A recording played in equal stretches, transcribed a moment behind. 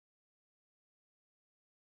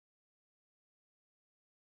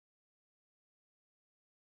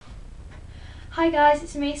Hi guys,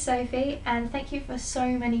 it's me Sophie and thank you for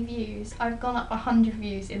so many views. I've gone up 100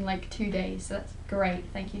 views in like 2 days, so that's great,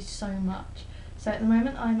 thank you so much. So at the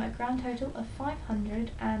moment I'm at a grand total of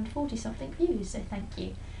 540 something views, so thank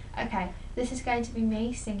you. Okay, this is going to be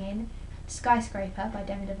me singing Skyscraper by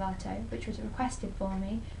Demi Lovato, which was requested for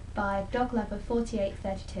me by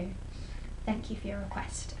doglover4832. Thank you for your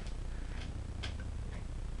request.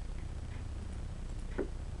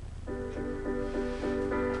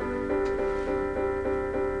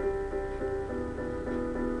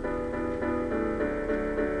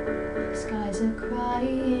 Skies are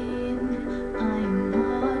crying, I'm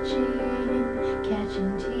watching,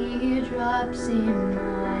 catching teardrops in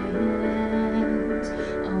my hands.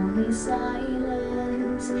 Only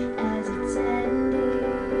silence as it's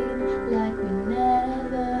ending, like we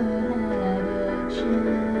never had a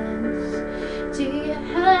chance. Do you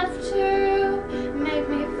have to make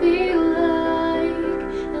me feel like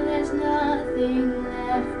there's nothing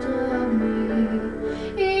left of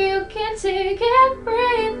me? You can take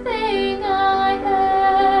everything I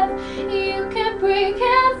have, you can break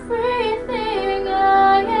everything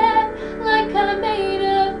I am, like I'm made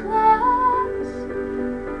of glass,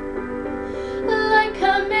 like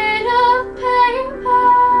I'm made of paper.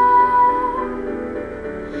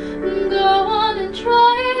 Go on and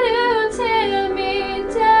try to tear me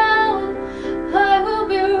down, I will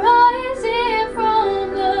be rising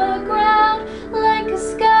from the ground like a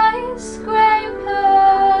skyscraper,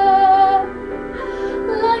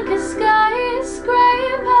 like a skyscraper.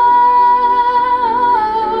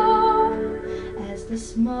 As the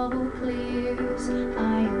smoke clears,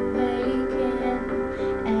 I awaken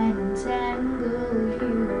and entangle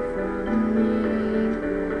you from me.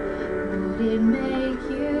 Would it make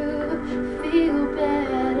you feel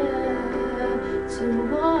better to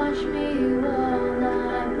watch me while I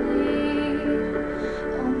bleed?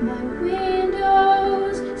 Oh, my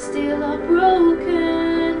windows still are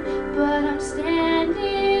broken, but I'm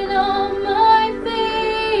standing on my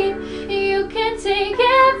feet. You can take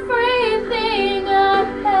everything I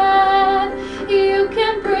have, you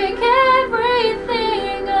can break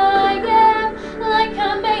everything I am, like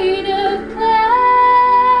I'm made of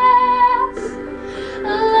glass,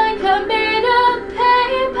 like I'm made of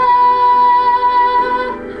paper.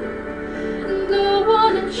 Go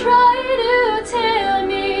on and try to tear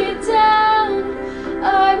me down,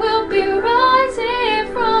 I will be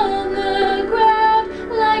rising from the ground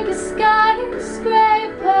like a skyscraper,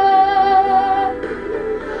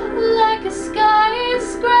 like a skyscraper.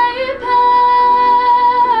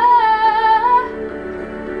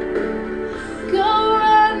 Go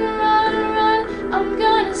run, run, run, I'm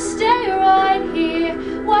gonna stay right here,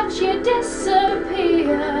 watch you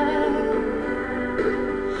disappear.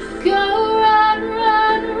 Go run,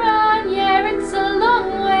 run, run, yeah, it's a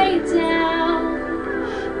long way down,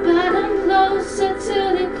 but I'm closer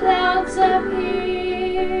to the clouds up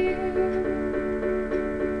here.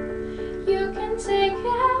 You can take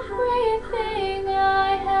everything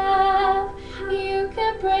I have, you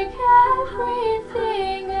can break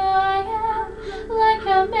everything I am, like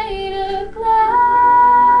I'm made of glass,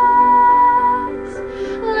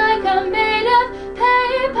 like I'm made of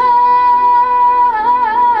paper.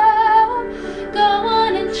 Go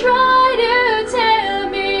on and try to tear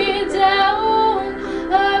me down,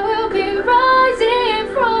 I will be rising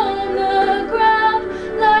from the ground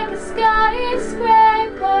like a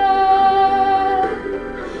skyscraper,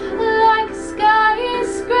 like a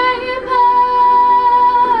skyscraper,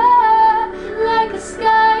 like a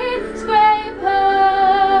skyscraper,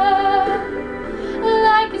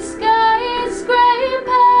 like a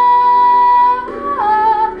skyscraper,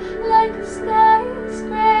 like a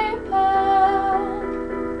skyscraper.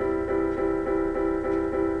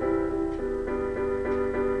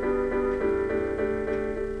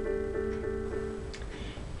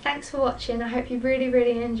 Thanks for watching, I hope you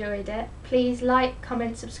really enjoyed it. Please like,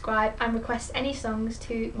 comment, subscribe and request any songs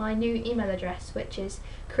to my new email address, which is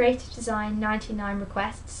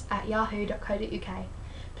creativedesign99requests@yahoo.co.uk.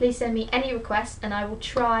 Please send me any requests and I will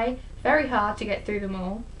try very hard to get through them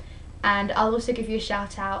all, and I'll also give you a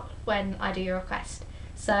shout out when I do your request.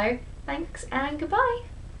 So thanks and goodbye.